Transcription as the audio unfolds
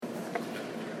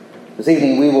This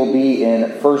evening we will be in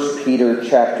 1 Peter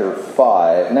chapter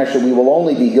 5. And actually we will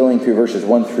only be going through verses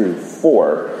 1 through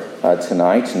 4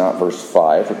 tonight, not verse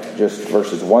 5, just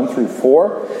verses 1 through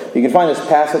 4. You can find this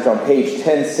passage on page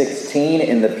 1016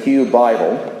 in the Pew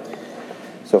Bible.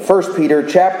 So 1 Peter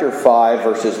chapter 5,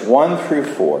 verses 1 through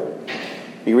 4.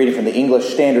 Be reading from the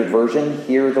English Standard Version.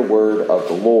 Hear the word of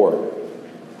the Lord.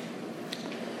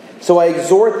 So I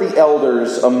exhort the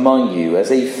elders among you as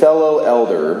a fellow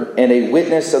elder and a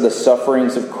witness of the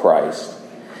sufferings of Christ,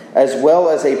 as well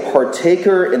as a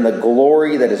partaker in the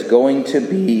glory that is going to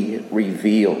be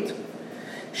revealed.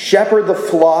 Shepherd the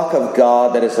flock of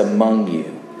God that is among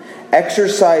you,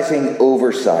 exercising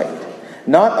oversight,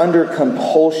 not under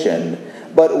compulsion,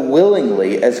 but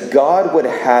willingly as God would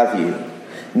have you,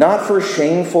 not for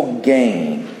shameful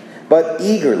gain, but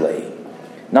eagerly,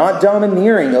 not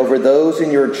domineering over those in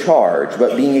your charge,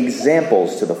 but being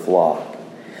examples to the flock.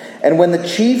 And when the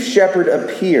chief shepherd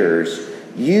appears,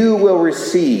 you will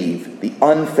receive the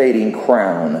unfading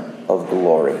crown of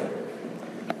glory.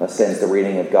 Thus ends the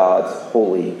reading of God's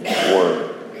holy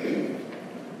word.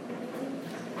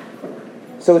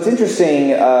 So it's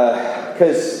interesting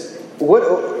because what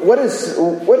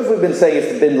have we been saying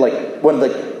has been like one of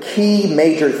the key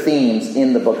major themes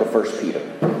in the book of 1 Peter.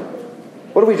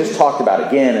 What have we just talked about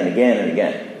again and again and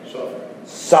again?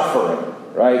 Suffering,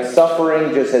 right?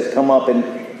 Suffering just has come up in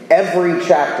every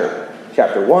chapter.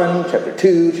 Chapter 1, chapter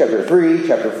 2, chapter 3,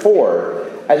 chapter 4.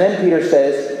 And then Peter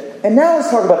says, and now let's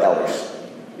talk about elders.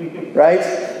 Right?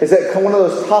 Is that one of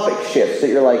those topic shifts that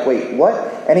you're like, wait, what?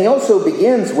 And he also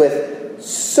begins with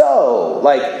so.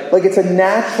 Like it's a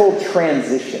natural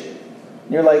transition.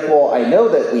 You're like, well, I know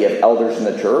that we have elders in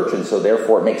the church, and so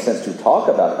therefore it makes sense to talk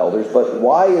about elders, but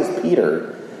why does he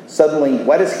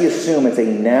assume it's a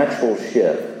natural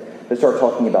shift to start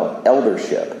talking about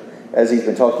eldership, as he's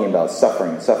been talking about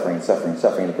suffering in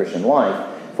the Christian life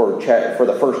for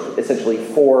the first, essentially,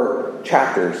 4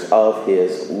 chapters of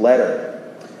his letter?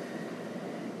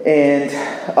 And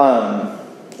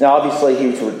now obviously he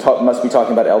must be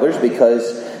talking about elders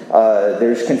because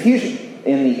there's confusion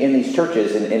in these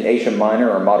churches in Asia Minor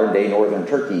or modern-day northern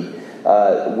Turkey,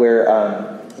 where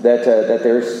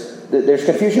there's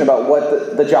confusion about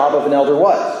what the job of an elder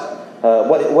was.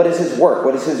 What is his work?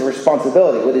 What is his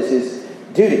responsibility? What is his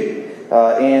duty?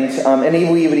 And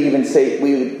we would even say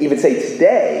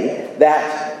today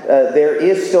that there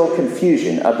is still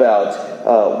confusion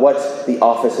about what the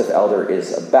office of elder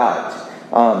is about.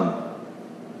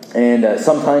 And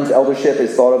sometimes eldership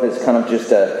is thought of as kind of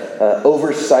just an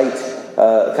oversight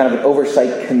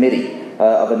committee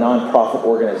of a nonprofit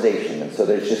organization. And so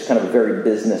there's just kind of a very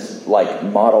business-like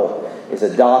model is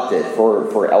adopted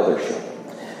for eldership.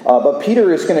 But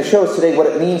Peter is going to show us today what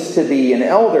it means to be an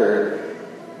elder,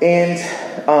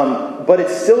 but it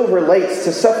still relates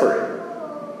to suffering.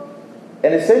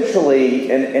 And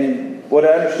essentially, and what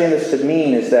I understand this to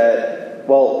mean is that,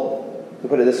 well, to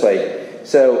put it this way,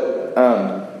 so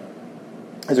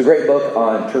there's a great book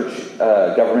on church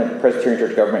government, Presbyterian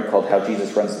church government, called How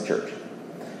Jesus Runs the Church,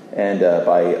 and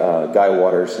by Guy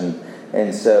Waters, and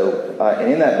in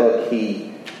that book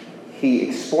he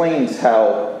explains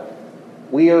how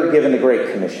we are given a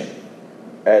great commission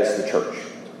as the church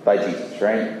by Jesus,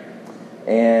 right?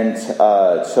 And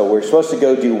so we're supposed to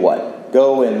go do what?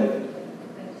 Go and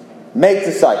make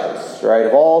disciples, right,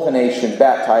 of all the nations,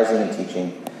 baptizing and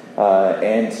teaching,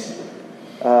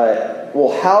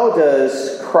 well, how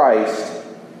does Christ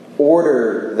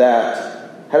order that?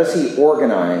 How does he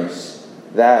organize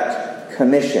that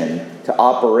commission to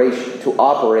operate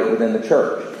within the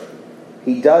church?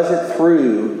 He does it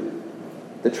through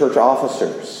the church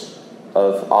officers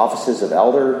of offices of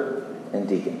elder and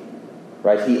deacon,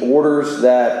 right? He orders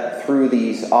that through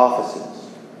these offices.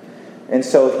 And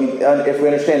so if we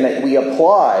understand that we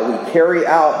carry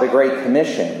out the Great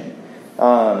Commission.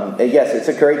 Yes, it's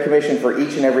a great commission for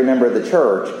each and every member of the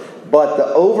church, but the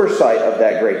oversight of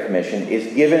that great commission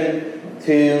is given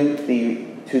to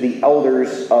the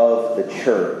elders of the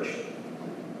church.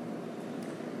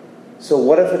 So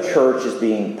what if a church is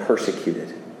being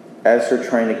persecuted as they're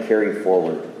trying to carry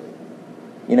forward?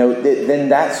 Then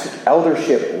that's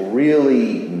eldership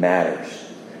really matters.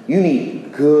 You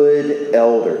need good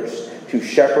elders to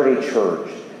shepherd a church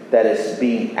that is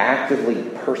being actively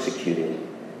persecuted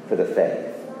for the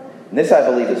faith. And this, I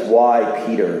believe, is why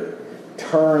Peter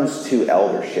turns to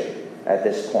eldership at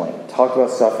this point. Talk about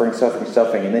suffering,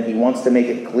 and then he wants to make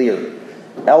it clear.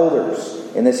 Elders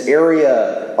in this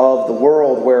area of the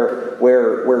world where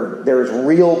there's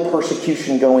real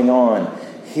persecution going on,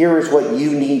 Here is what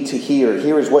you need to hear.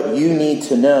 Here is what you need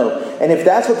to know. And if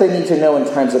that's what they need to know in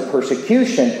times of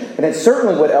persecution, then it's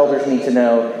certainly what elders need to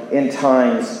know in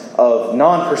times of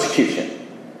non-persecution,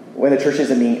 when the church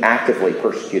isn't being actively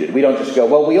persecuted. We don't just go,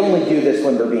 well, we only do this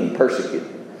when they're being persecuted.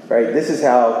 Right? This is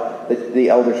how the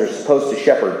elders are supposed to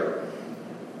shepherd.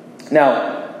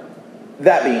 Now,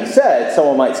 that being said,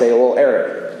 someone might say, well,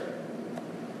 Eric,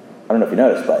 I don't know if you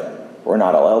noticed, but we're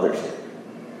not all elders here.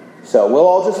 So we'll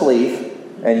all just leave.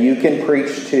 And you can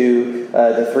preach to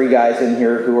the three guys in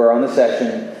here who are on the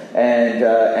session, and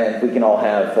we can all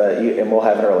have, and we'll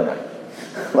have an early night.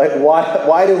 Like,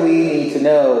 why do we need to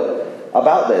know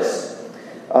about this?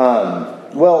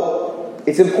 Well,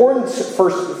 it's important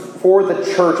first for the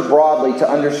church broadly to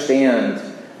understand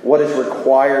what is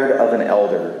required of an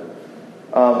elder.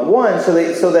 One, so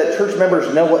that church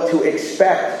members know what to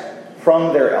expect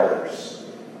from their elders.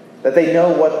 That they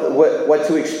know what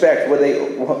to expect.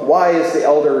 Why is the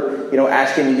elder,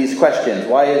 asking me these questions?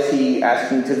 Why is he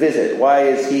asking to visit? Why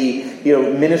is he,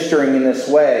 ministering in this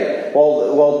way?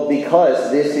 Well,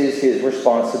 because this is his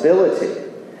responsibility.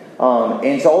 And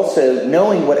it's also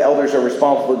knowing what elders are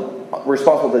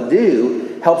responsible to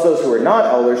do helps those who are not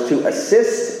elders to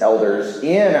assist elders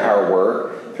in our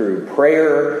work through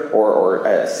prayer or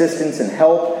assistance and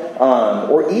help.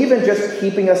 Or even just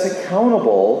keeping us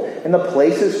accountable in the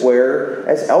places where,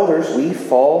 as elders, we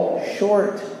fall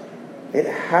short. It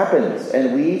happens,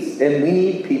 and we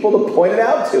need people to point it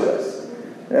out to us.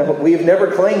 We've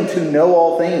never claimed to know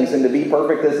all things and to be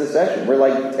perfect as a session. We're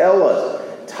like, tell us,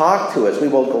 talk to us. We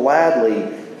will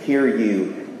gladly hear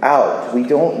you out. We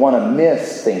don't want to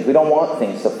miss things. We don't want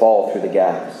things to fall through the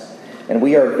gaps. And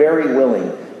we are very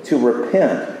willing to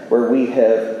repent where we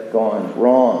have gone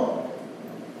wrong.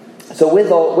 So with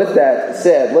that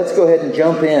said, let's go ahead and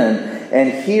jump in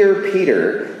and hear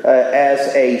Peter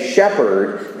as a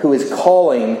shepherd who is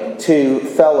calling to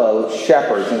fellow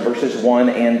shepherds in verses 1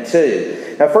 and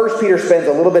 2. Now, first, Peter spends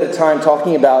a little bit of time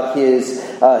talking about his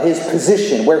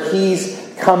position, where he's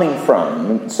coming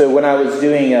from. So when I was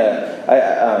doing the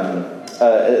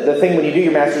thing when you do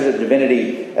your Master's of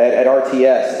Divinity at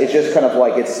RTS, it's just kind of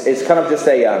like it's kind of just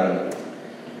a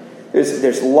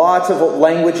There's lots of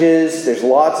languages, there's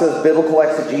lots of biblical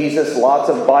exegesis, lots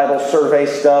of Bible survey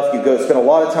stuff. You go spend a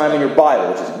lot of time in your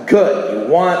Bible, which is good. You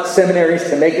want seminaries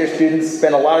to make their students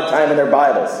spend a lot of time in their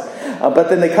Bibles. But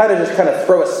then they kind of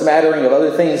throw a smattering of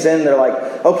other things in. They're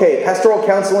like, okay, pastoral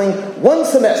counseling, 1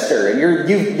 semester, and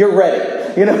you're ready.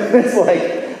 It's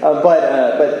like,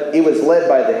 but it was led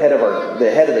by the head of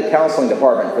the counseling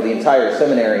department for the entire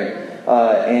seminary.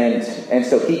 And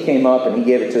so he came up and he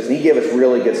gave it to us, and he gave us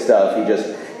really good stuff. He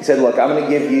said, look, I'm going to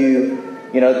give you,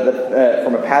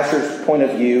 from a pastor's point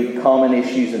of view, common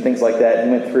issues and things like that.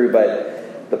 And he went through,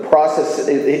 but the process,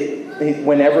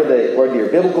 whether you're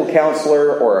a biblical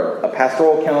counselor or a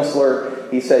pastoral counselor,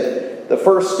 he said, the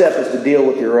first step is to deal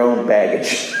with your own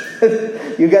baggage.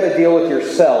 You got to deal with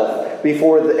yourself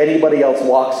before anybody else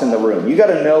walks in the room. You got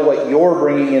to know what you're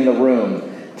bringing in the room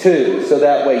too, so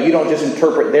that way you don't just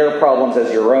interpret their problems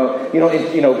as your own. You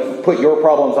don't, put your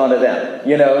problems onto them.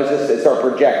 It's start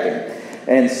projecting.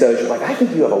 And so she's like, I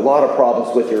think you have a lot of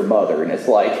problems with your mother. And it's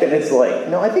like,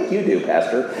 no, I think you do,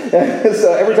 Pastor.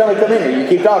 So every time I come in here, you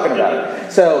keep talking about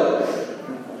it. So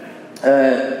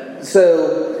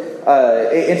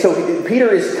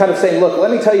Peter is kind of saying, look, let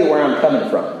me tell you where I'm coming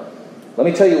from. Let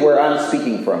me tell you where I'm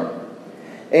speaking from.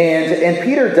 And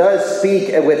Peter does speak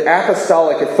with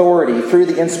apostolic authority through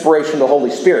the inspiration of the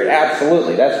Holy Spirit.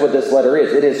 Absolutely. That's what this letter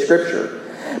is. It is Scripture.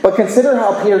 But consider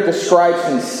how Peter describes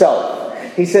himself.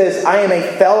 He says, I am a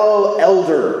fellow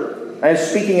elder. I am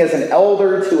speaking as an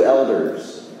elder to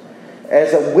elders,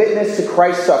 as a witness to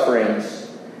Christ's sufferings,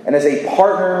 and as a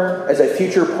partner, as a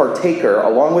future partaker,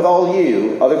 along with all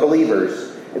you, other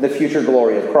believers, in the future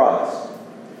glory of Christ.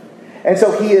 And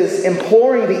so he is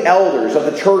imploring the elders of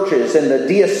the churches and the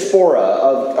diaspora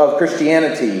of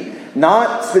Christianity,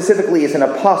 not specifically as an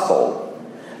apostle,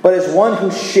 but as one who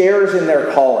shares in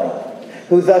their calling,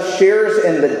 who thus shares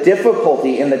in the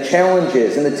difficulty and the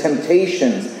challenges and the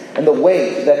temptations and the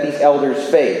weight that these elders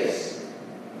face.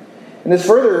 And this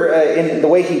further, in the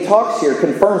way he talks here,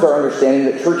 confirms our understanding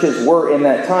that churches were in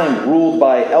that time ruled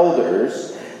by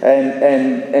elders,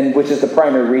 and which is the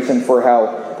primary reason for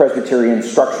how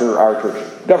Presbyterians structure our church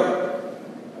government.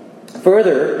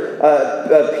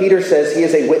 Further, Peter says he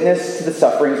is a witness to the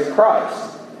sufferings of Christ.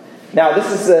 Now,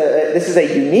 this is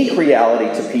a unique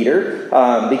reality to Peter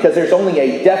because there's only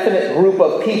a definite group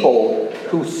of people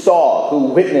who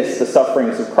witnessed the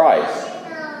sufferings of Christ.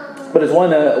 But as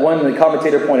one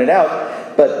commentator pointed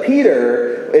out, but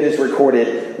Peter it is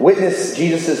recorded, witnessed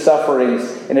Jesus' sufferings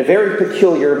in a very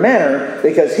peculiar manner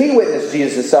because he witnessed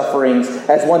Jesus' sufferings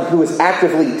as one who was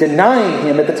actively denying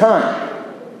him at the time.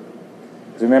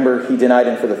 Remember, he denied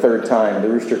him for the third time, and the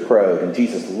rooster crowed, and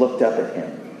Jesus looked up at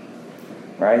him,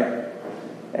 right?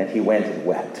 And he went and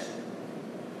wept.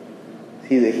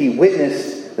 He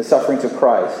witnessed the sufferings of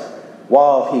Christ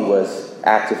while he was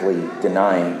actively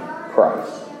denying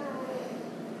Christ.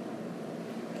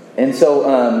 And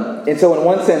so in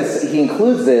one sense, he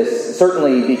includes this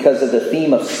certainly because of the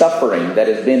theme of suffering that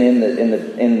has been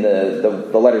in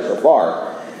the letter so far.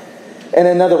 And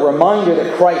another reminder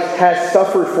that Christ has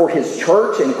suffered for his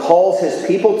church and calls his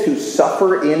people to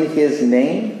suffer in his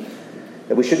name.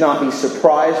 That we should not be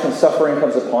surprised when suffering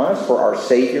comes upon us, for our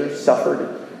Savior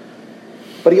suffered.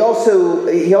 But he also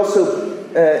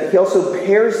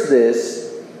pairs this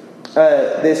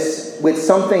with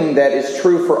something that is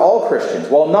true for all Christians.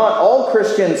 While not all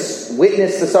Christians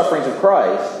witness the sufferings of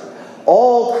Christ,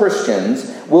 all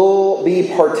Christians will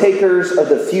be partakers of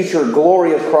the future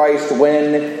glory of Christ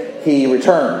when he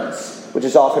returns, which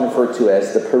is often referred to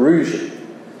as the Parousia.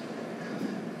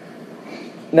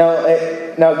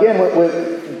 Now again,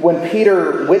 when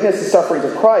Peter witnessed the sufferings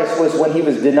of Christ was when he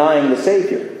was denying the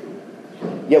Savior.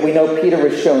 Yet we know Peter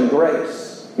was shown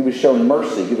grace. He was shown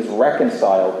mercy. He was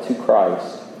reconciled to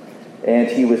Christ. And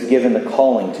he was given the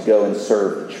calling to go and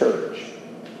serve the church,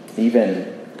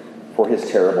 even for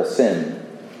his terrible sin.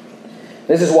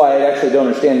 This is why I actually don't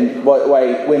understand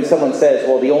why when someone says,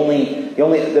 well,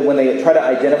 when they try to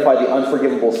identify the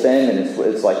unforgivable sin, and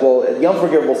it's like, well, the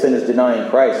unforgivable sin is denying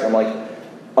Christ. I'm like,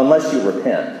 unless you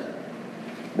repent.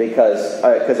 Because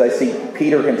I see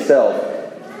Peter himself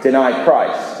denied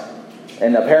Christ.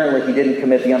 And apparently he didn't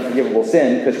commit the unforgivable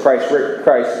sin because Christ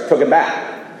took him back.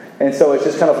 And so it's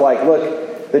just kind of like,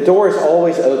 look, the door is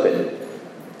always open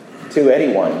to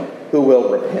anyone who will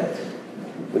repent.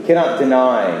 We cannot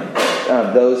deny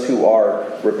those who are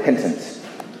repentant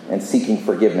and seeking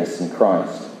forgiveness in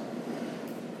Christ.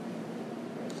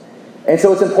 And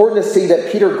so it's important to see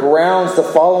that Peter grounds the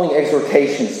following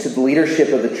exhortations to the leadership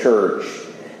of the church,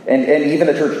 and even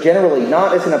the church generally,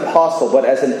 not as an apostle, but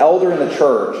as an elder in the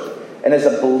church, and as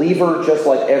a believer just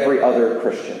like every other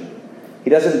Christian. He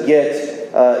doesn't get,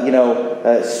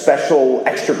 special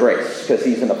extra grace because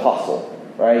he's an apostle,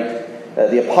 right?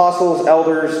 The apostles,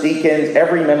 elders, deacons,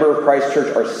 every member of Christ's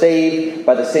church are saved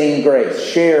by the same grace,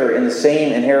 share in the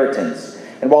same inheritance.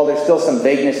 And while there's still some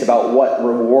vagueness about what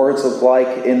rewards look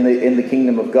like in the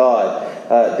kingdom of God,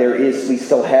 we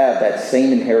still have that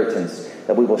same inheritance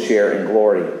that we will share in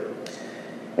glory.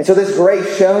 And so this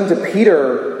grace shown to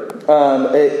Peter,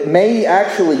 it may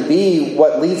actually be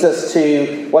what leads us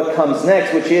to what comes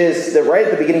next, which is that right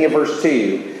at the beginning of verse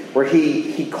 2, where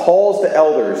he calls the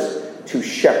elders to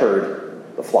shepherd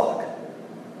the flock.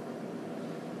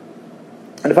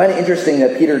 And I find it interesting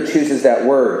that Peter chooses that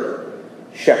word,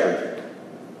 shepherd.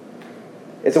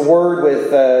 It's a word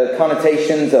with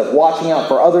connotations of watching out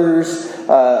for others,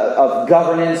 of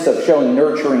governance, of showing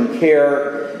nurturing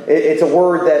care. It's a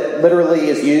word that literally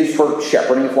is used for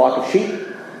shepherding a flock of sheep.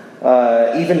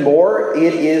 Even more,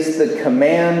 it is the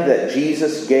command that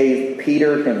Jesus gave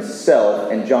Peter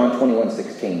himself in John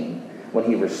 21:16 when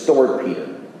he restored Peter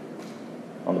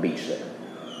on the beach there.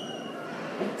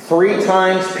 3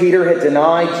 times Peter had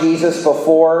denied Jesus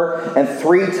before, and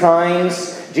 3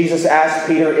 times Jesus asked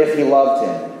Peter if he loved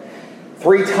him.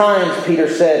 3 times Peter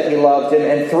said he loved him,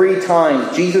 and 3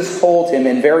 times Jesus told him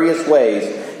in various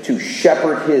ways to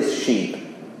shepherd his sheep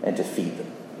and to feed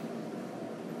them.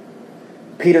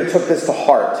 Peter took this to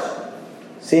heart,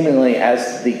 seemingly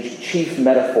as the chief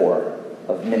metaphor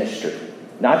of ministry,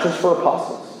 not just for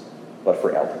apostles, but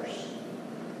for elders.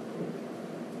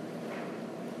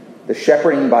 The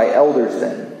shepherding by elders,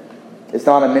 then, is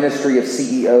not a ministry of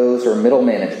CEOs or middle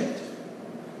management.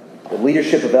 The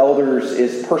leadership of elders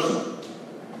is personal,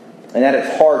 and at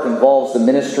its heart involves the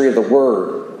ministry of the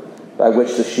word by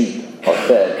which the sheep are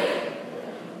fed.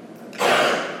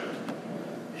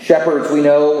 Shepherds, we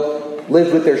know,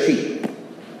 lived with their sheep.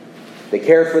 They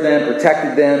cared for them,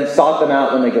 protected them, sought them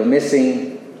out when they go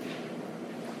missing.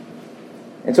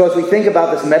 And so as we think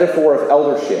about this metaphor of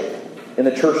eldership in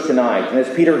the church tonight, and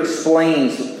as Peter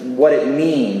explains what it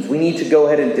means, we need to go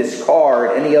ahead and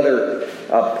discard any other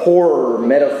poorer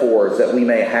metaphors that we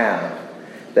may have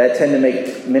that tend to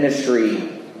make ministry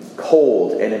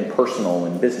cold and impersonal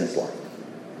and businesslike.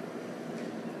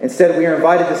 Instead, we are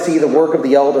invited to see the work of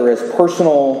the elder as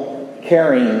personal,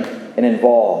 caring, and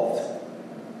involved.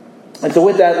 And so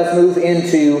with that, let's move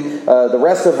into the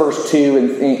rest of verse 2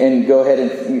 and go ahead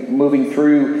and moving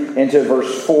through into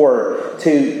verse 4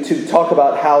 to talk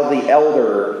about how the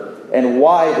elder and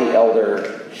why the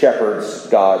elder shepherds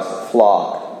God's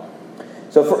flock.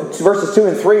 So verses 2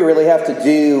 and 3 really have to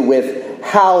do with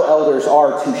how elders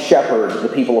are to shepherd the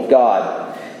people of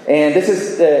God. And this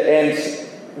is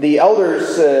the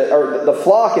elders, or the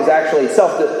flock is actually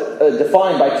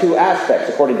self-defined by two aspects,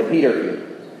 according to Peter.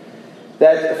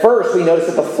 That first, we notice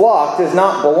that the flock does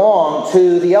not belong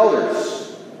to the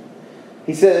elders.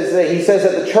 He says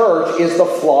that the church is the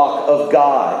flock of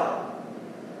God.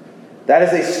 That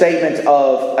is a statement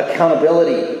of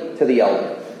accountability to the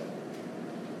elder.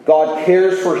 God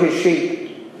cares for his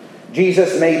sheep.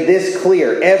 Jesus made this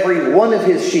clear. Every one of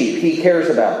his sheep he cares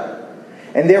about.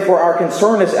 And therefore our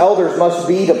concern as elders must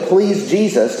be to please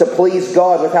Jesus, to please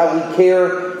God with how we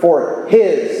care for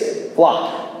his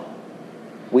flock.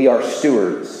 We are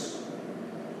stewards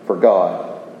for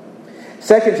God.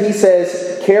 Second, he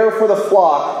says, care for the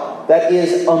flock that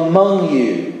is among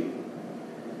you.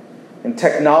 And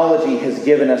technology has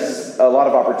given us a lot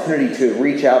of opportunity to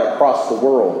reach out across the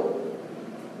world.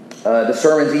 The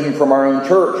sermons, even from our own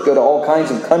church, go to all kinds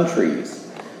of countries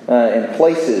and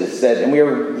places. And we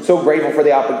are so grateful for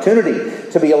the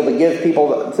opportunity to be able to give people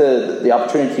the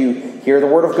opportunity to hear the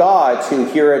Word of God, to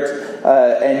hear it.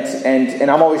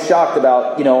 And I'm always shocked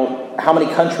about, how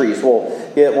many countries will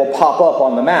pop up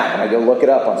on the map. And I go look it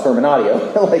up on Sermon Audio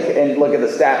and look at the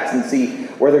stats and see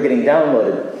where they're getting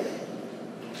downloaded.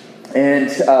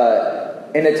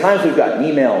 And at times we've gotten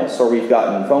emails or we've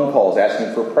gotten phone calls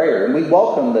asking for prayer. And we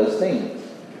welcome those things.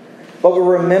 But we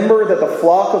remember that the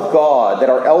flock of God that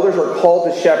our elders are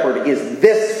called to shepherd is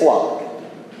this flock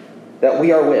that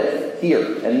we are with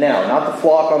here and now. Not the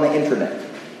flock on the internet.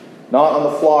 Not on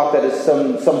the flock that is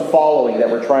some following that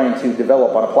we're trying to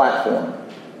develop on a platform.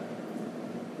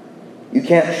 You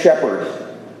can't shepherd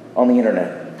on the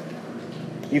internet.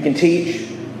 You can teach.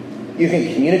 You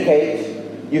can communicate.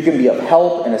 You can be of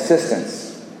help and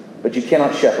assistance. But you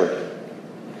cannot shepherd.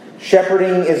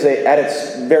 Shepherding is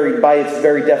by its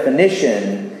very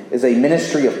definition, is a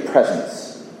ministry of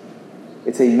presence.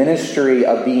 It's a ministry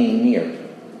of being near.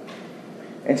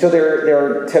 And so there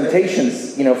are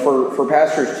temptations, for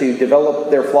pastors to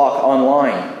develop their flock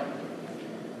online,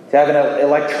 to have an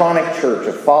electronic church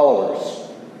of followers.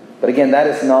 But again, that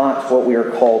is not what we are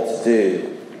called to do.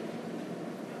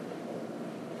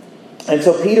 And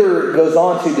so Peter goes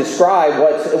on to describe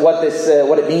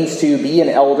what it means to be an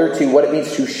elder, to what it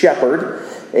means to shepherd.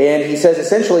 And he says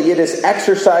essentially it is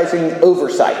exercising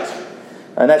oversight.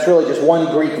 And that's really just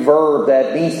one Greek verb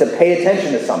that means to pay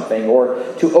attention to something or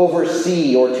to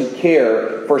oversee or to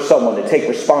care for someone, to take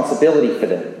responsibility for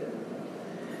them.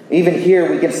 Even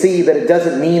here we can see that it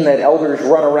doesn't mean that elders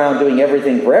run around doing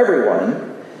everything for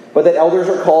everyone, but that elders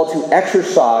are called to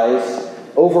exercise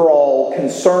overall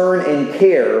concern and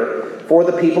care for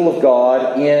the people of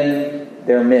God in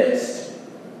their midst.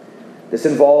 This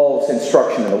involves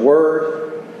instruction in the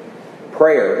Word,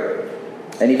 prayer,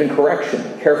 and even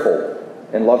correction, careful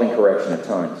and loving correction at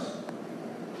times.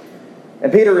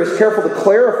 And Peter is careful to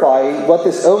clarify what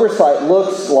this oversight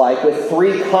looks like with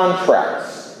three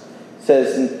contrasts. It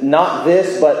says, not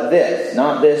this, but this.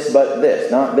 Not this, but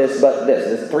this. Not this, but this.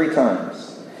 This is 3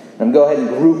 times. And go ahead and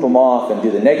group them off and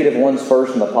do the negative ones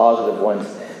first and the positive ones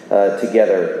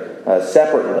together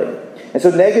separately. And so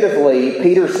negatively,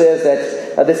 Peter says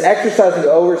that this exercising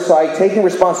oversight, taking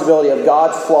responsibility of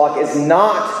God's flock is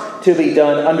not to be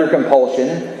done under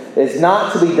compulsion. It is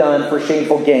not to be done for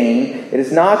shameful gain. It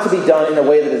is not to be done in a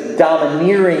way that is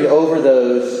domineering over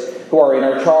those who are in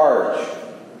our charge.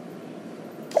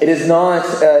 It is not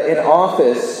an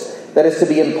office that is to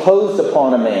be imposed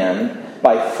upon a man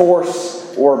by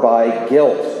force or by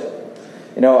guilt.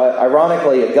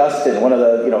 Ironically, Augustine, one of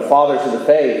the fathers of the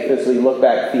faith, as we look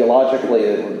back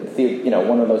theologically,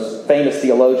 one of the most famous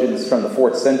theologians from the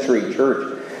 4th century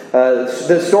church,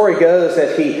 the story goes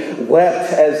that he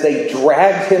wept as they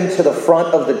dragged him to the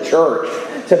front of the church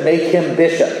to make him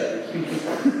bishop.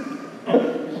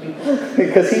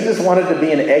 Because he just wanted to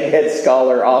be an egghead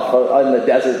scholar off in the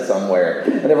desert somewhere.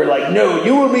 And they were like, no,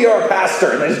 you will be our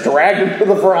pastor. And they just dragged him to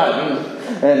the front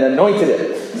and anointed him.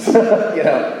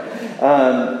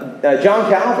 John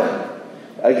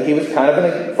Calvin, he was kind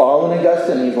of following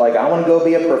Augustine. He's like, I want to go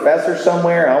be a professor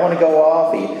somewhere. I want to go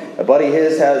off. A buddy of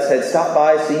his had stopped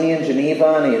by, seen me in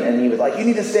Geneva, and he was like, you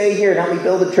need to stay here and help me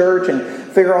build a church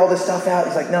and figure all this stuff out.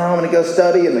 He's like, no, I'm going to go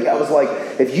study. And the guy was like,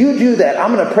 if you do that,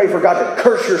 I'm going to pray for God to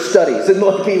curse your studies. And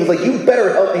he was like, you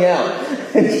better help me out.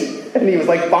 And he was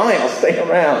like, fine, I'll stay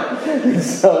around. And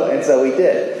so he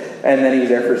did. And then he was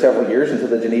there for several years until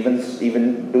the Genevans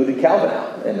even booted Calvin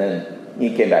out. And then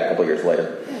he came back a couple years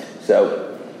later.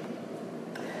 So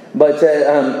But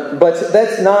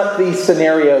that's not the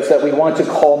scenarios that we want to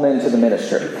call men to the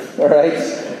ministry. All right,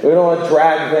 we don't want to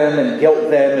drag them and guilt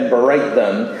them and berate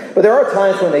them. But there are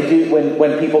times when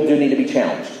people do need to be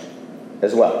challenged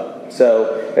as well.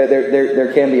 So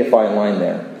there can be a fine line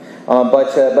there.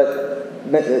 But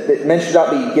men should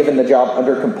not be given the job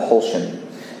under compulsion.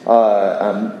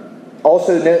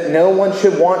 Also, no one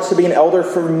should want to be an elder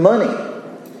for money.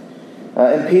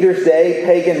 In Peter's day,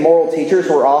 pagan moral teachers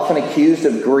were often accused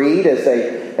of greed as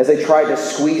they tried to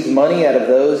squeeze money out of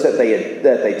those that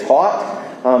they taught.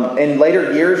 In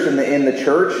later years in the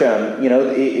church,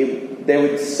 they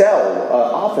would sell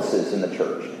offices in the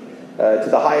church to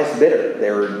the highest bidder.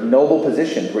 They were noble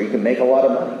positions where you can make a lot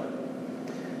of money.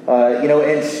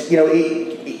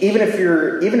 Even if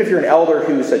you're an elder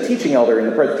who's a teaching elder in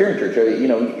the Presbyterian church, you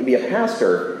can be a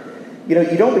pastor. You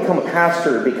don't become a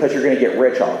pastor because you're going to get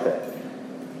rich off it.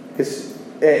 If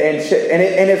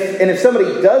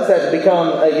somebody does that to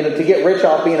become to get rich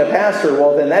off being a pastor,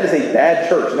 well, then that is a bad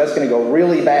church, and that's going to go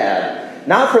really bad.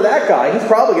 Not for that guy; he's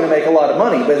probably going to make a lot of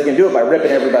money, but he's going to do it by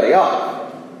ripping everybody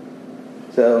off.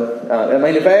 So,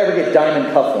 if I ever get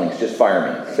diamond cufflinks, just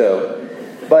fire me. So,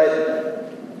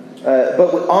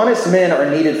 but honest men are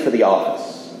needed for the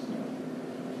office,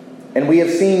 and we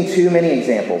have seen too many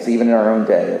examples, even in our own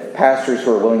day, of pastors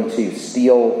who are willing to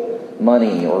steal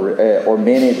money or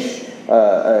manage,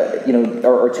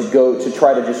 or to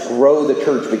try to just grow the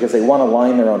church because they want to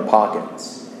line their own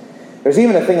pockets. There's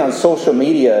even a thing on social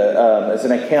media as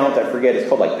an account, I forget, it's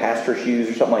called like Pastor Shoes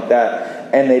or something like that,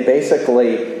 and they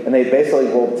basically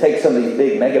will take some of these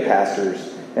big mega pastors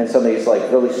and some of these like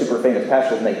really super famous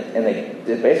pastors, and they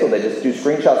just do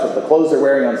screenshots of the clothes they're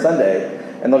wearing on Sunday,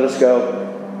 and they'll just go,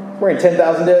 wearing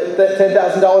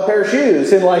 $10,000 pair of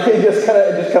shoes, and just kind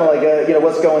of like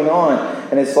what's going on,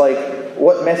 and it's like,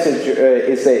 what message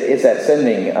is that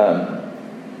sending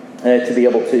to be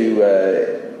able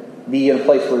to be in a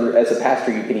place where, as a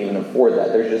pastor, you can even afford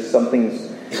that? There's just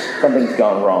something's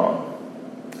gone wrong.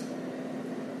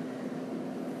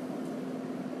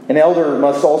 An elder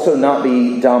must also not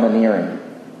be domineering.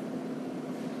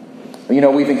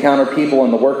 We've encountered people in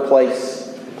the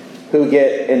workplace who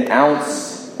get an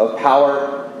ounce of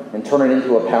power and turn it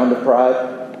into a pound of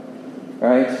pride,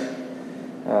 right?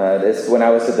 This when I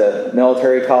was at the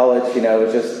military college,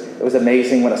 it was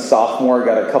amazing when a sophomore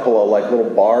got a couple of little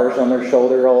bars on their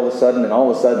shoulder all of a sudden, and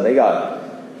all of a sudden they got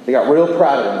real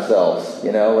proud of themselves,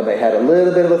 when they had a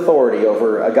little bit of authority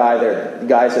over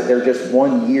guys that they're just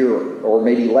 1 year or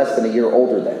maybe less than a year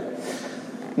older than,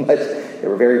 but they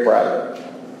were very proud of it.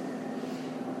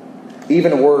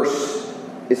 Even worse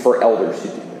is for elders who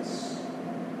do this.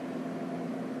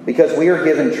 Because we are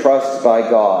given trust by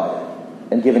God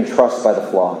and given trust by the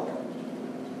flock.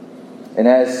 And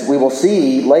as we will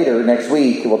see later next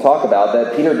week, we'll talk about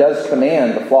that Peter does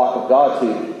command the flock of God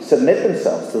to submit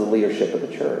themselves to the leadership of the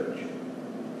church.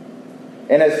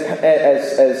 And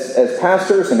as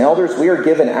pastors and elders, we are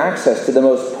given access to the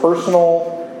most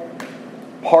personal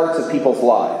parts of people's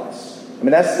lives. I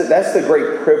mean, that's the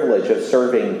great privilege of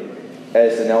serving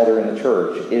as an elder in the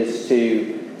church, is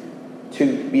to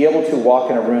be able to walk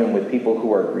in a room with people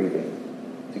who are grieving,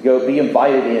 to go be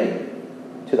invited in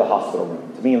to the hospital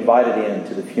room, to be invited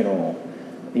into the funeral,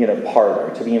 parlor,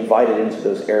 to be invited into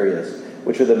those areas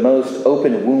which are the most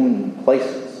open wound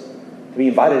places, to be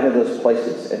invited into those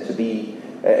places and to be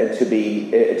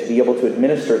able to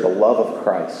administer the love of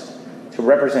Christ, to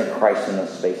represent Christ in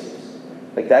those spaces.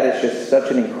 Like, that is just such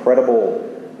an incredible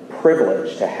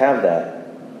privilege to have that.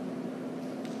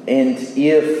 And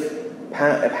if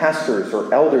pastors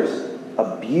or elders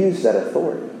abuse that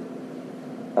authority,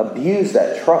 abuse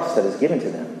that trust that is given to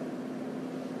them,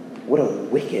 what a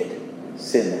wicked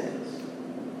sin that is.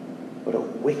 What a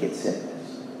wicked sin it is.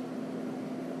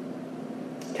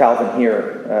 Calvin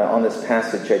here on this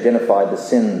passage identified the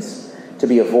sins to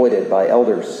be avoided by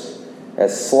elders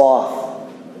as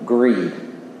sloth, greed,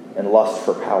 and lust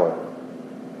for power.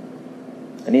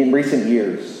 And in recent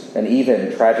years, and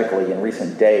even tragically in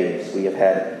recent days, we have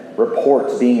had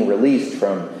reports being released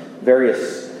from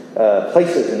various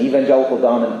places in evangelical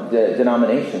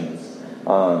denominations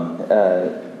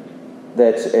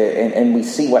and we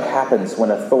see what happens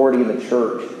when authority in the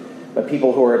church, when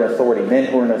people who are in authority, men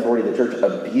who are in authority in the church,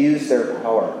 abuse their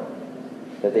power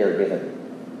that they are given.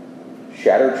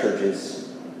 Shattered churches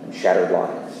and shattered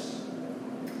lives,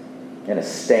 and a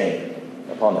stain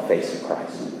upon the face of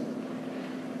Christ.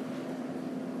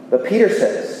 But Peter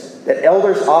says that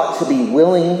elders ought to be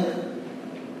willing,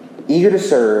 eager to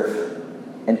serve,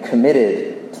 and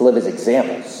committed to live as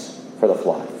examples for the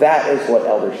flock. That is what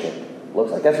eldership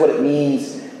looks like. That's what it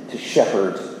means to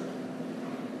shepherd.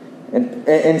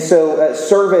 And so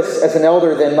service as an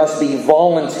elder then must be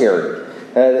voluntary.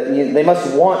 They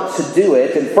must want to do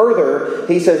it. And further,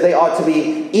 he says they ought to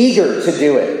be eager to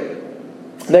do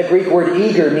it. That Greek word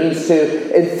eager means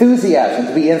to enthusiasm,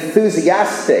 to be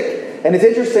enthusiastic. And it's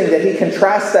interesting that he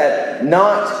contrasts that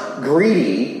not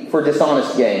greedy for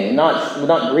dishonest gain,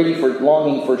 not greedy for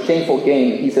longing for shameful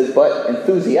gain. He says, but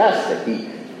enthusiastic. He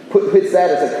puts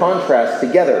that as a contrast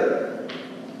together.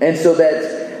 And so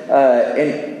that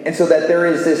and so that there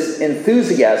is this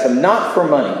enthusiasm, not for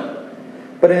money,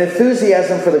 but an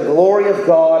enthusiasm for the glory of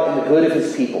God and the good of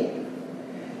His people.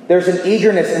 There's an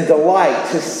eagerness and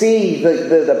delight to see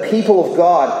the people of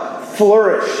God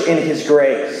flourish in His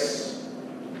grace.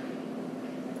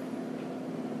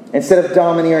 Instead of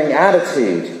domineering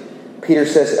attitude, Peter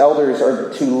says elders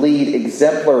are to lead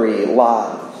exemplary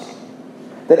lives.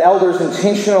 That elders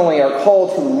intentionally are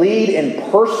called to lead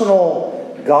in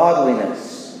personal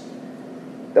godliness.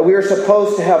 That we are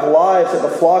supposed to have lives that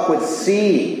the flock would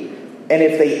see, and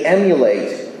if they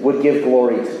emulate, would give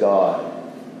glory to God.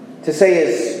 To say,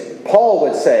 as Paul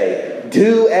would say,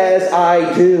 do as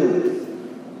I do.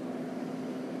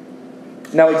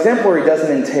 Now, exemplary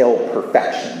doesn't entail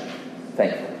perfection,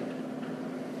 thankfully.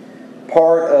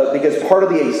 Because part of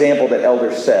the example that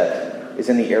elders set is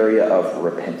in the area of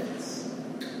repentance.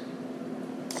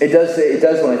 It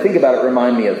does, when I think about it,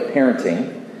 remind me of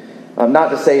parenting. Not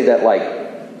to say that,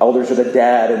 elders are the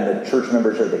dad and the church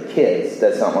members are the kids.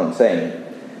 That's not what I'm saying.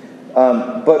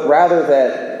 But rather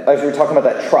that, as we were talking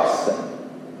about that trust thing,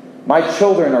 my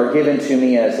children are given to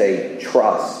me as a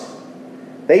trust.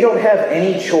 They don't have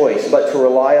any choice but to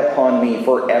rely upon me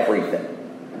for everything.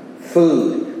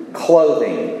 Food,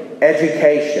 clothing,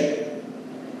 education.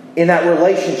 In that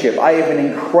relationship, I have an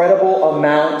incredible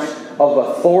amount of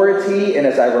authority, and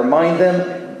as I remind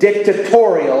them,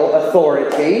 dictatorial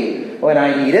authority when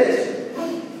I need it.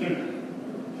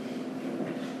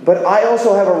 But I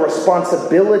also have a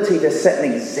responsibility to set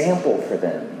an example for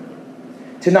them,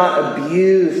 to not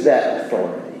abuse that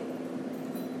authority.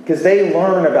 Because they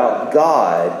learn about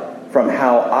God from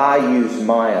how I use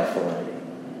my authority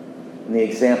and the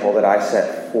example that I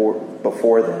set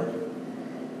before them.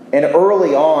 And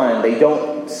early on, they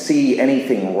don't see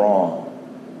anything wrong.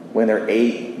 When they're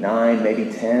 8, 9,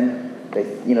 maybe 10,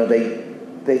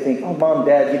 they think, oh, Mom,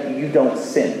 Dad, you don't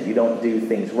sin. You don't do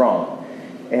things wrong.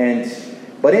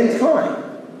 But in time,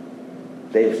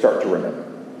 they start to remember.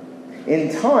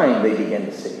 In time, they begin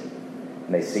to see.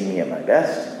 And they see me at my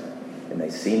best, and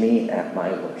they see me at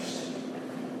my worst.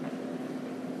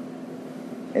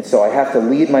 And so I have to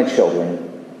lead my children,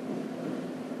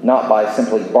 not by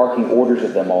simply barking orders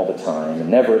at them all the time and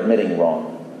never admitting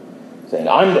wrong, saying,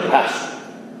 I'm the pastor,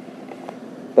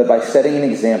 but by setting an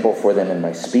example for them in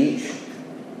my speech,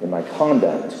 in my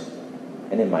conduct,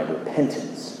 and in my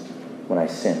repentance when I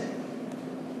sin.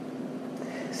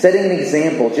 Setting an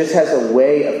example just has a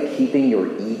way of keeping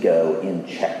your ego in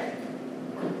check.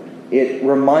 It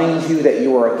reminds you that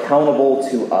you are accountable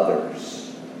to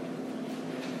others.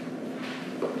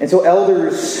 And so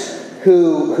elders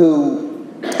who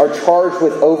are charged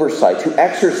with oversight, who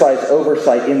exercise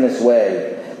oversight in this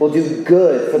way, will do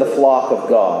good for the flock of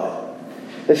God.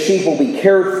 The sheep will be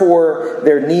cared for,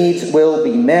 their needs will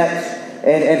be met.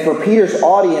 And for Peter's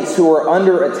audience who are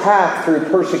under attack through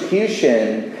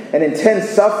persecution and intense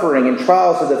suffering and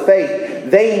trials of the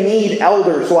faith, they need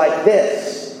elders like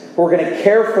this who are going to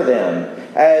care for them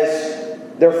as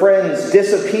their friends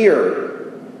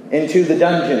disappear into the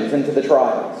dungeons, into the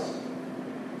trials.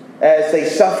 As they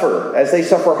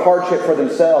suffer hardship for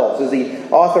themselves. As the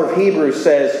author of Hebrews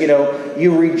says,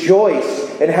 you rejoice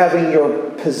in having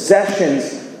your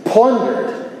possessions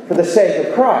plundered for the sake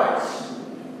of Christ.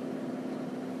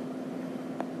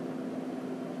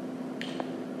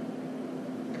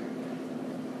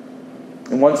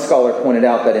 And one scholar pointed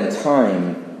out that in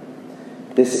time,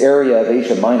 this area of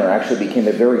Asia Minor actually became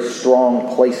a very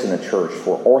strong place in the church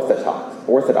for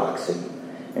orthodoxy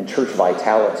and church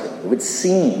vitality. It would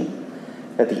seem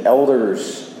that the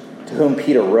elders to whom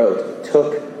Peter wrote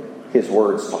took his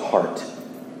words to heart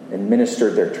and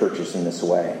ministered their churches in this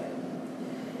way.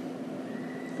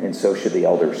 And so should the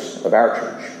elders of our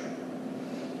church.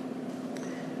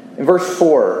 In verse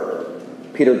 4,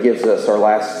 Peter gives us our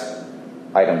last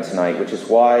item tonight, which is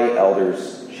why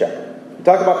elders shepherd. We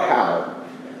talk about how,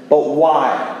 but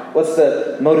why? What's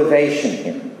the motivation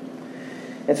here?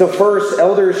 And so first,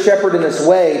 elders shepherd in this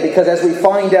way because as we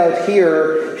find out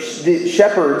here, the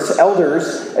shepherds,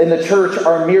 elders in the church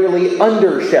are merely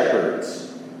under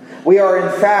shepherds. We are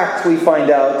in fact, we find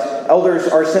out, elders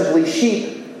are simply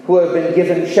sheep who have been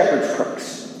given shepherd's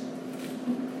crooks.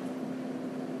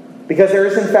 Because there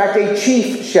is in fact a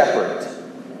chief shepherd,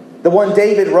 the one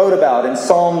David wrote about in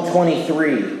Psalm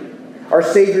 23. Our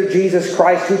Savior Jesus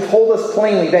Christ, who told us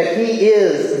plainly that He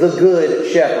is the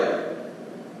good shepherd.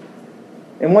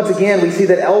 And once again, we see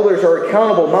that elders are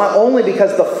accountable not only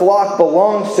because the flock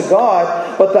belongs to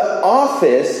God, but the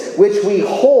office which we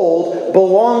hold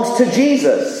belongs to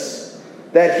Jesus.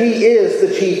 That He is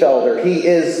the chief elder. He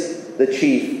is the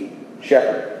chief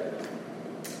shepherd.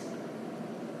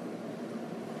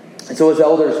 And so as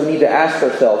elders, we need to ask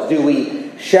ourselves, do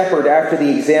we shepherd after the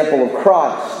example of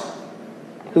Christ,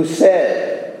 who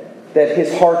said that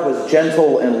His heart was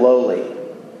gentle and lowly,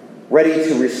 ready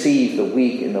to receive the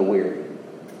weak and the weary?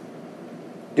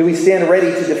 Do we stand ready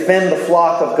to defend the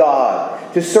flock of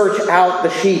God, to search out the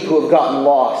sheep who have gotten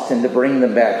lost and to bring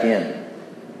them back in?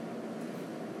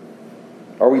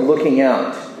 Are we looking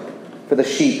out for the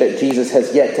sheep that Jesus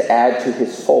has yet to add to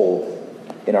His fold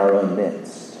in our own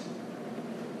midst?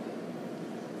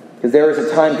 Because there is a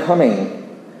time coming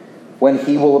when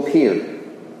He will appear,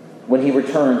 when He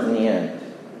returns in the end.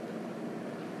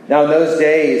 Now in those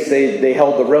days, they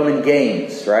held the Roman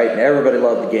games, right? And everybody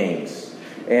loved the games.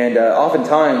 And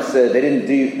oftentimes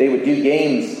they would do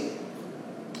games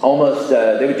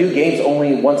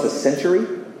only once a century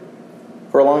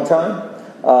for a long time.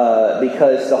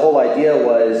 Because the whole idea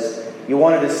was you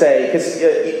wanted to say,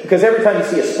 because every time you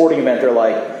see a sporting event, they're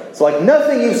like, it's like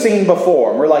nothing you've seen before.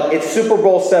 And we're like, it's Super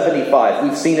Bowl 75.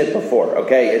 We've seen it before.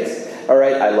 Okay, it's all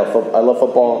right. I love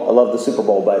football. I love the Super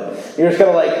Bowl, but you're just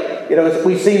kind of like,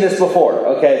 we've seen this before.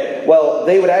 Okay, well,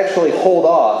 they would actually hold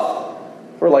off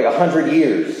for like 100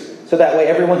 years, so that way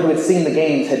everyone who had seen the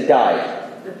games had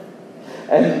died.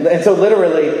 And so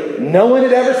literally, no one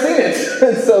had ever seen it.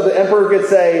 And so the emperor could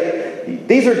say,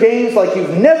 these are games like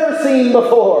you've never seen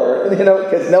before,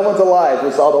 because no one's alive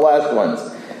who saw the last ones.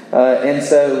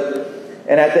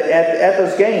 And at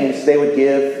those games, they would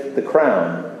give the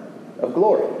crown of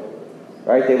glory.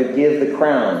 Right? They would give the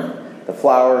crown, the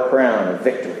flower crown of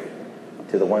victory,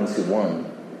 to the ones who won.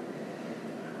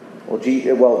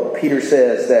 Well, Peter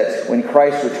says that when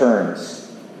Christ returns,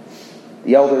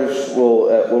 the elders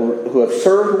who have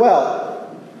served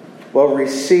well will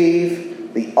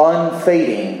receive the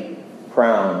unfading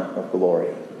crown of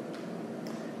glory.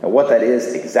 Now, what that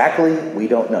is exactly, we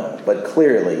don't know, but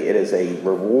clearly it is a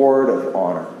reward of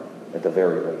honor at the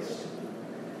very least.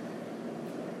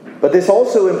 But this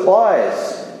also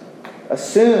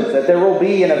assumes that there will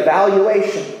be an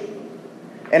evaluation,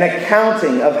 an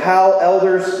accounting of how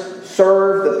elders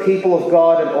serve the people of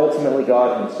God and ultimately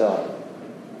God Himself.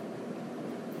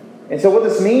 And so what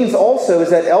this means also is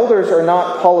that elders are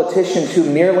not politicians who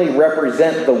merely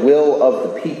represent the will of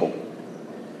the people.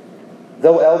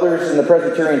 Though elders in the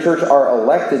Presbyterian Church are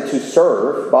elected to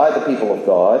serve by the people of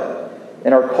God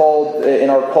and are called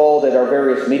at our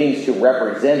various meetings to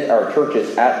represent our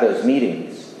churches at those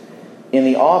meetings, in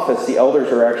the office the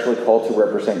elders are actually called to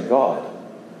represent God,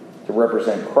 to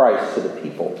represent Christ to the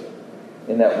people,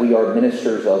 in that we are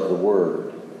ministers of the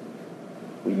Word.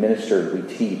 We minister, we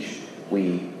teach,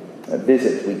 we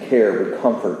visit, we care, we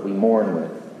comfort, we mourn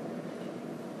with,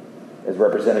 as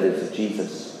representatives of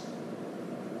Jesus.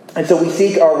 And so we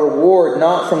seek our reward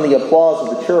not from the applause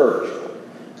of the church,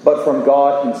 but from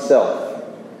God Himself,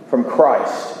 from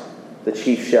Christ, the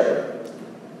chief shepherd.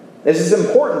 This is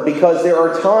important because there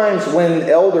are times when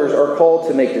elders are called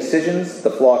to make decisions the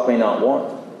flock may not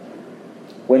want.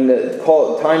 When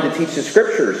time to teach the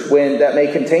Scriptures, when that may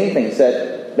contain things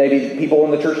that maybe people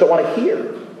in the church don't want to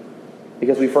hear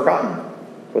because we've forgotten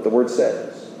what the Word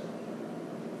says.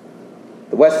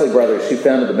 The Wesley brothers, who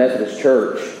founded the Methodist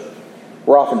Church,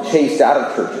 were often chased out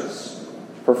of churches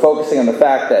for focusing on the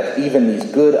fact that even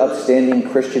these good, upstanding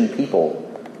Christian people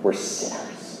were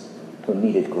sinners who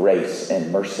needed grace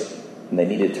and mercy, and they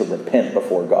needed to repent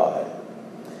before God.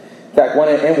 In fact, one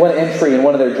entry in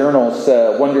one of their journals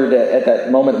wondered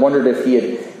if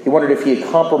he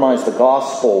had compromised the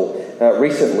gospel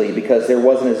recently because there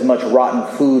wasn't as much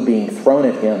rotten food being thrown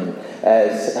at him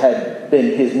as had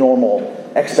been his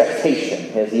normal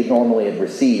expectation, as he normally had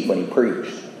received when he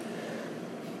preached.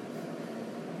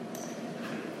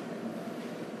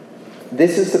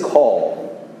 This is the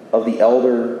call of the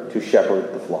elder to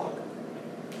shepherd the flock.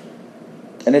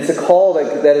 And it's a call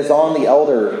that is on the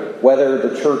elder whether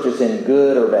the church is in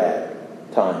good or bad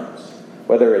times,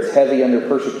 whether it's heavy under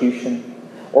persecution,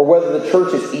 or whether the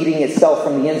church is eating itself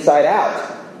from the inside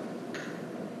out.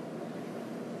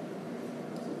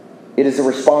 It is a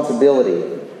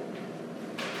responsibility.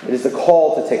 It is the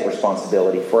call to take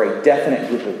responsibility for a definite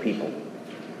group of people,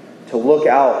 to look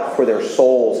out for their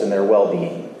souls and their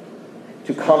well-being,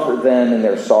 to comfort them in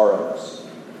their sorrows,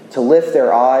 to lift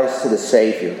their eyes to the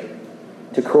Savior,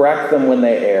 to correct them when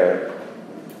they err.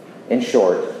 In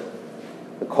short,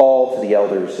 the call to the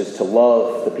elders is to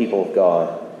love the people of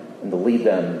God and to lead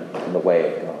them in the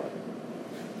way of God.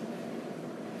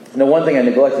 Now, one thing I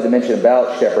neglected to mention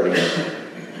about shepherding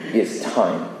is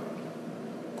time.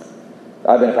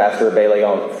 I've been a pastor at Bailey.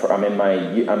 I'm in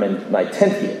my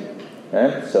 10th year,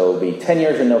 okay? So it'll be 10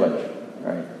 years in November,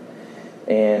 right?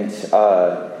 And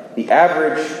the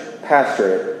average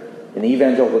pastorate in the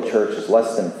evangelical church is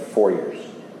less than 4 years.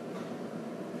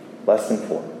 Less than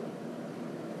 4.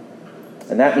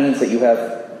 And that means that you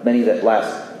have many that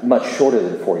last much shorter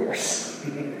than 4 years,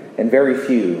 and very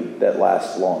few that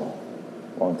last long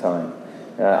time.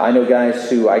 I know guys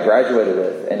who I graduated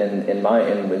with, and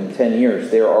in 10 years,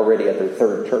 they're already at their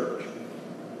third church.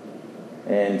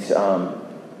 And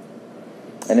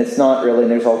it's not really,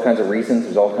 and there's all kinds of reasons,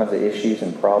 there's all kinds of issues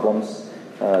and problems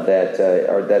that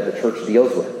the church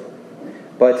deals with.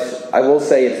 But I will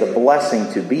say it's a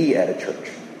blessing to be at a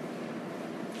church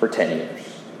for 10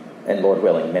 years, and Lord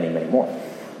willing, many, many more.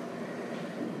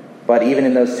 But even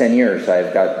in those 10 years,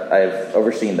 I've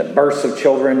overseen the births of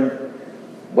children,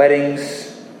 weddings,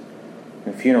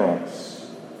 and funerals.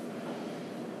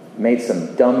 Made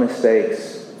some dumb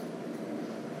mistakes.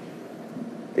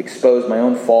 Exposed my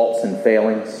own faults and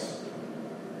failings.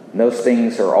 And those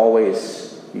things are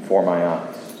always before my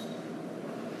eyes.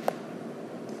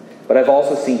 But I've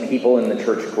also seen people in the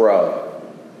church grow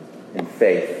in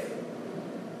faith,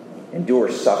 endure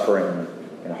suffering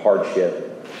and hardship,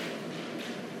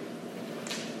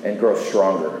 and grow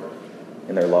stronger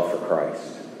in their love for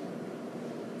Christ.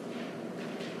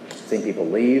 Seeing people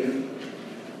leave,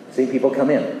 seeing people come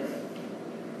in.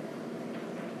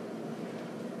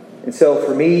 And so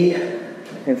for me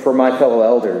and for my fellow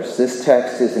elders, this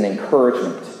text is an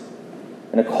encouragement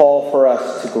and a call for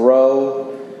us to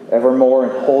grow ever more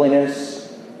in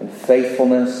holiness and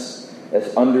faithfulness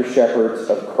as under-shepherds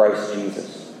of Christ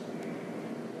Jesus.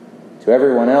 To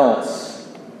everyone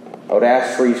else, I would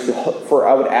ask for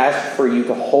you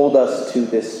to hold us to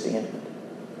this standard.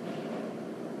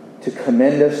 To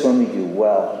commend us when we do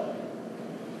well.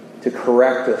 To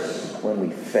correct us when we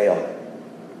fail.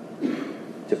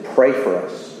 To pray for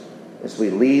us as we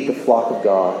lead the flock of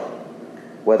God,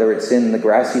 whether it's in the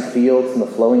grassy fields and the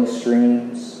flowing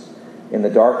streams, in the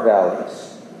dark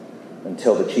valleys,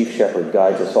 until the chief shepherd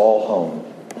guides us all home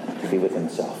to be with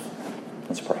himself.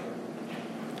 Let's pray.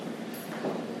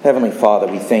 Heavenly Father,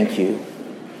 we thank you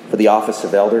for the office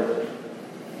of elder.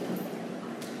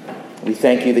 We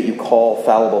thank you that you call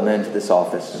fallible men to this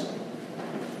office,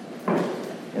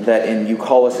 and that you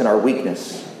call us in our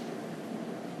weakness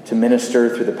to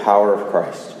minister through the power of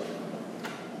Christ.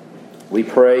 We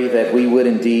pray that we would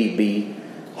indeed be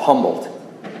humbled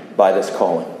by this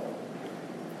calling,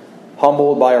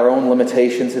 humbled by our own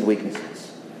limitations and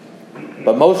weaknesses,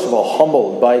 but most of all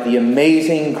humbled by the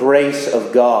amazing grace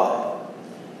of God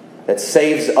that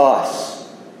saves us,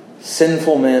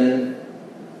 sinful men,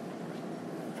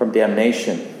 from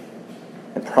damnation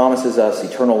and promises us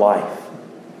eternal life,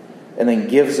 and then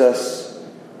gives us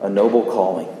a noble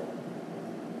calling.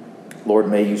 Lord,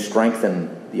 may you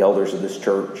strengthen the elders of this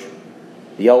church,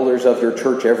 the elders of your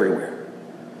church everywhere,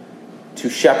 to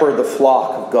shepherd the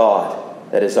flock of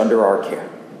God that is under our care,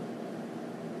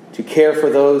 to care for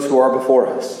those who are before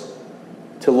us,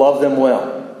 to love them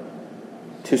well,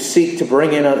 to seek to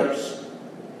bring in others.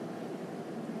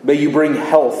 May you bring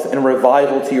health and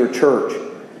revival to your church,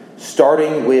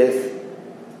 starting with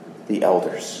the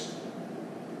elders.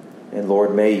 And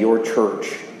Lord, may your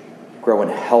church grow in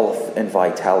health and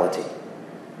vitality.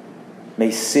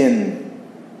 May sin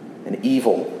and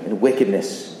evil and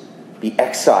wickedness be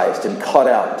excised and cut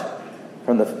out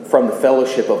from the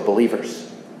fellowship of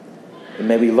believers. And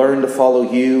may we learn to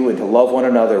follow you and to love one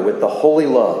another with the holy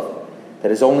love that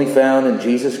is only found in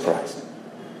Jesus Christ.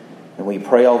 And we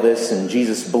pray all this in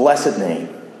Jesus' blessed name.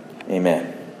 Amen.